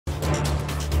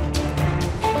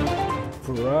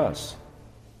For us,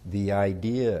 the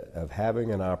idea of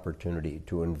having an opportunity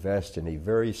to invest in a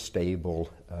very stable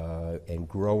and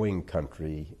growing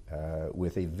country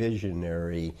with a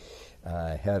visionary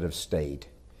head of state,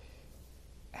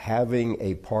 having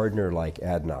a partner like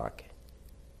ADNOC,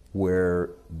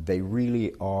 where they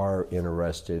really are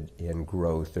interested in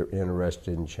growth, they're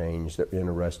interested in change, they're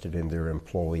interested in their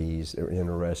employees, they're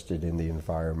interested in the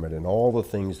environment, and all the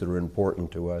things that are important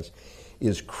to us,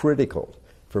 is critical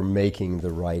for making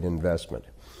the right investment.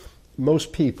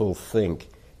 Most people think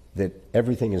that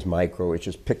everything is micro, it's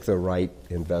just pick the right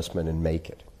investment and make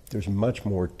it. There's much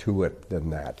more to it than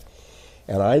that.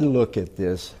 And I look at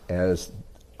this as,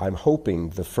 I'm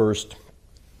hoping, the first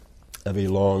of a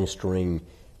long string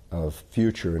of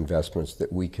future investments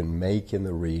that we can make in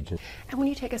the region. And when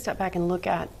you take a step back and look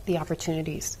at the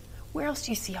opportunities, where else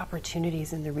do you see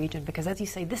opportunities in the region? Because as you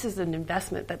say, this is an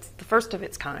investment that's the first of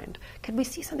its kind. Could we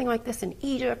see something like this in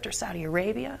Egypt or Saudi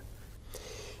Arabia?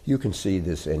 You can see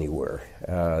this anywhere.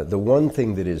 The one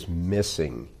thing that is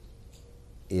missing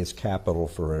is capital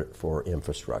for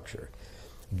infrastructure.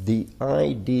 The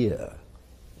idea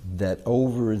that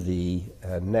over the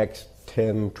next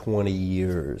 10, 20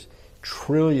 years,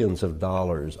 trillions of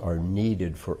dollars are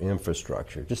needed for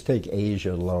infrastructure. Just take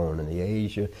Asia alone, and the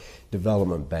Asia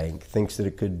Development Bank thinks that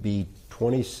it could be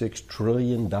 $26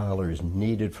 trillion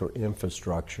needed for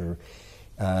infrastructure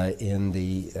in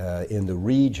the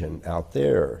region out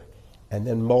there, and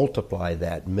then multiply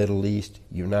that. Middle East,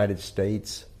 United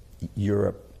States,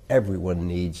 Europe, everyone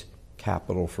needs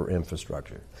capital for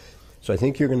infrastructure. So I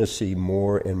think you're going to see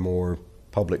more and more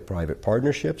public-private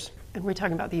partnerships. And we're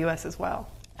talking about the U.S. as well.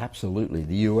 Absolutely.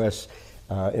 The U.S.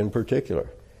 In particular.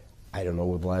 I don't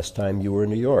know the last time you were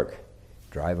in New York.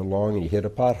 Drive along and you hit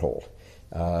a pothole.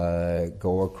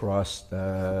 Go across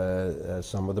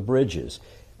some of the bridges.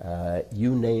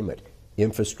 You name it.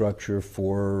 Infrastructure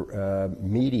for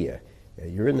media.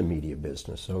 You're in the media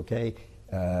business, okay?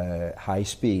 High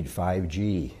speed,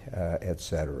 5G, et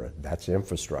cetera. That's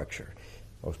infrastructure.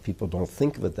 Most people don't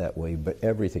think of it that way, but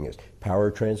everything is.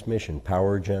 Power transmission,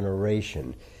 power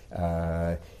generation,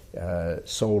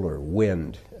 solar,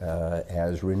 wind,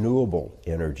 as renewable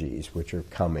energies, which are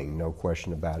coming, no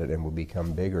question about it, and will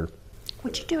become bigger.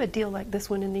 Would you do a deal like this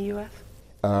one in the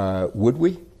U.S.? Would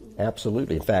we?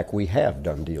 Absolutely. In fact, we have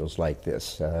done deals like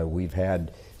this. We've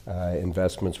had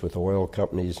investments with oil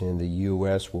companies in the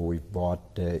U.S. where we've bought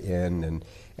in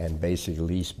and basically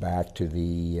leased back to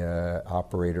the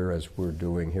operator, as we're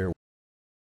doing here.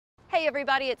 Hey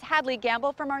everybody, it's Hadley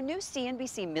Gamble from our new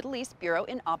CNBC Middle East Bureau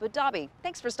in Abu Dhabi.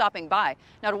 Thanks for stopping by.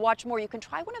 Now to watch more, you can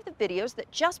try one of the videos that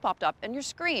just popped up on your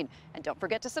screen. And don't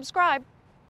forget to subscribe.